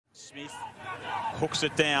Smith hooks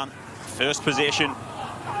it down. First possession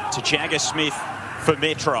to Jagger Smith for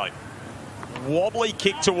Metro. Wobbly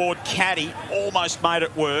kick toward Caddy, almost made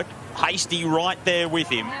it work. Hasty right there with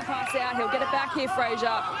him. Pass out, he'll get it back here,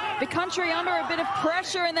 Fraser. The country under a bit of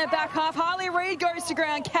pressure in their back half. Harley Reid goes to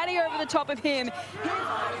ground, Caddy over the top of him.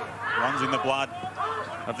 Runs in the blood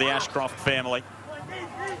of the Ashcroft family.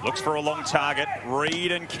 Looks for a long target.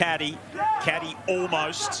 Reid and Caddy. Caddy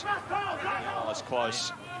almost as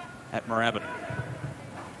close at Moorabbin.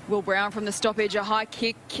 Will Brown from the stoppage, a high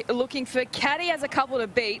kick, looking for Caddy, has a couple to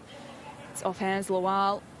beat. It's off hands,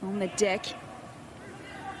 Lawal on the deck.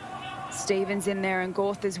 Stevens in there and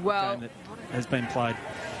Gorth as well. Game that has been played.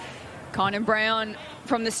 Kynan Brown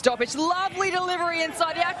from the stoppage. Lovely delivery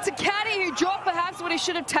inside out to Caddy, who dropped perhaps what he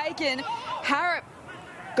should have taken. Harrop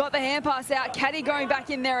got the hand pass out. Caddy going back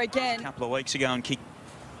in there again. A couple of weeks ago and kicked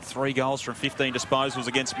 3 goals from 15 disposals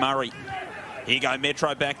against Murray. Here go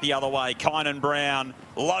Metro back the other way. Kynan Brown,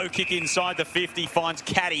 low kick inside the 50, finds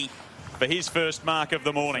Caddy for his first mark of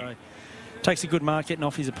the morning. So, takes a good mark getting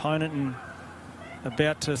off his opponent and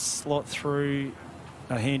about to slot through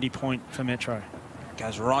a handy point for Metro.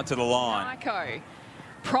 Goes right to the line. Marco,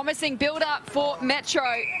 promising build-up for Metro.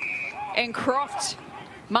 And Croft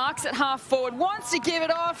marks at half forward, wants to give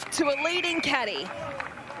it off to a leading Caddy.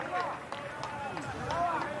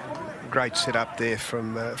 Great setup there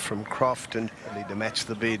from Croft, and need to match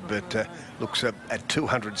the bid, but looks at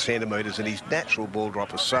 200 centimetres, and his natural ball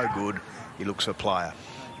drop is so good, he looks a player.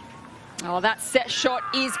 Oh, that set shot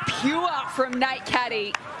is pure from Nate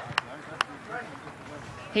Caddy.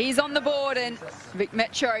 He's on the board, and Vic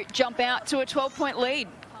Metro jump out to a 12-point lead.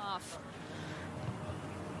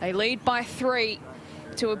 They lead by 3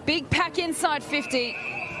 to a big pack inside 50.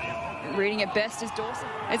 Reading it best is Dawson.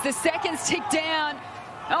 As the seconds tick down.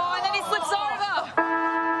 Oh, and then he slips over.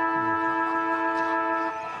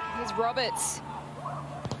 Here's Roberts.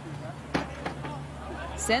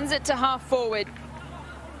 Sends it to half forward.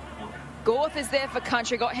 Gorth is there for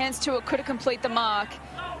country, got hands to it, could have complete the mark.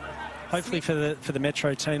 Hopefully for the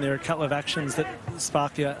Metro team, there are a couple of actions that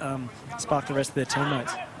spark the rest of their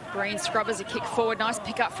teammates. Green scrubbers a kick forward, nice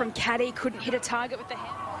pick up from Caddy, couldn't hit a target with the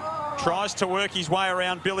hand. Tries to work his way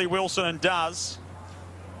around Billy Wilson and does.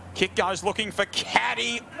 Kick goes looking for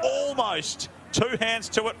Caddy, almost. 2 hands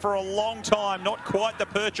to it for a long time, not quite the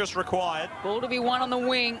purchase required. Ball to be won on the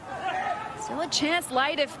wing. Still a chance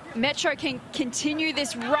late if Metro can continue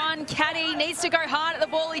this run. Caddy needs to go hard at the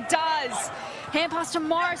ball, he does. Hand pass to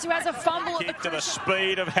Morris, who has a fumble at the kick to the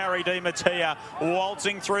speed of Harry Di Mattia,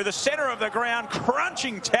 waltzing through the centre of the ground,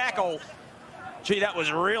 crunching tackle. Gee, that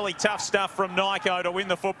was really tough stuff from Nyko to win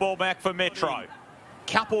the football back for Metro.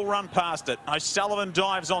 Couple run past it. O'Sullivan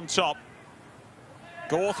dives on top.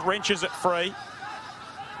 Gorth wrenches it free.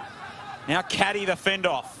 Now Caddy the fend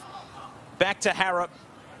off. Back to Harrop.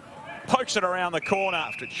 Pokes it around the corner.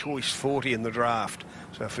 After choice 40 in the draft.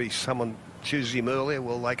 So if someone chooses him earlier,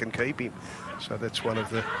 well, they can keep him. So that's one of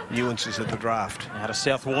the nuances of the draft. Out of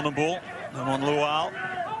South Warrnambool. I'm on Lual.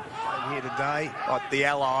 Here today, like the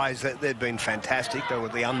Allies, they've been fantastic. They were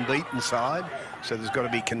the unbeaten side. So there's got to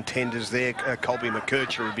be contenders there. Colby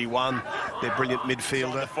McKercher would be one. They're brilliant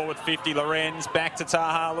midfielder. Forward 50, Lorenz. Back to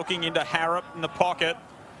Taha, looking into Harrop in the pocket.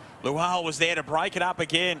 Lual was there to break it up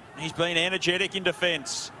again. He's been energetic in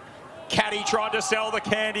defence. Caddy tried to sell the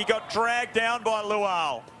candy, got dragged down by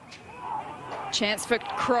Lual. Chance for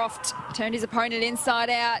Croft, turned his opponent inside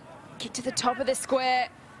out, kick to the top of the square.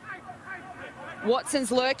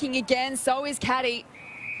 Watson's lurking again, so is Caddy.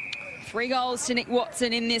 3 goals to Nick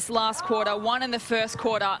Watson in this last quarter, 1 in the first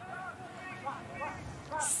quarter.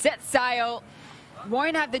 Set sail,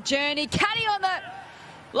 won't have the journey. Caddy on the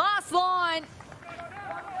last line.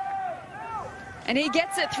 And he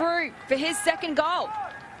gets it through for his second goal.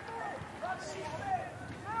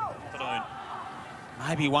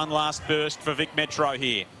 Maybe one last burst for Vic Metro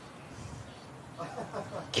here.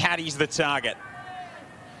 Caddy's the target.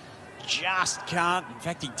 Just can't. In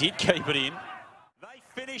fact, he did keep it in. They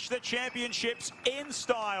finish the championships in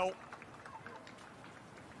style.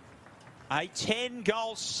 A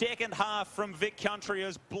 10-goal second half from Vic Country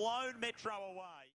has blown Metro away.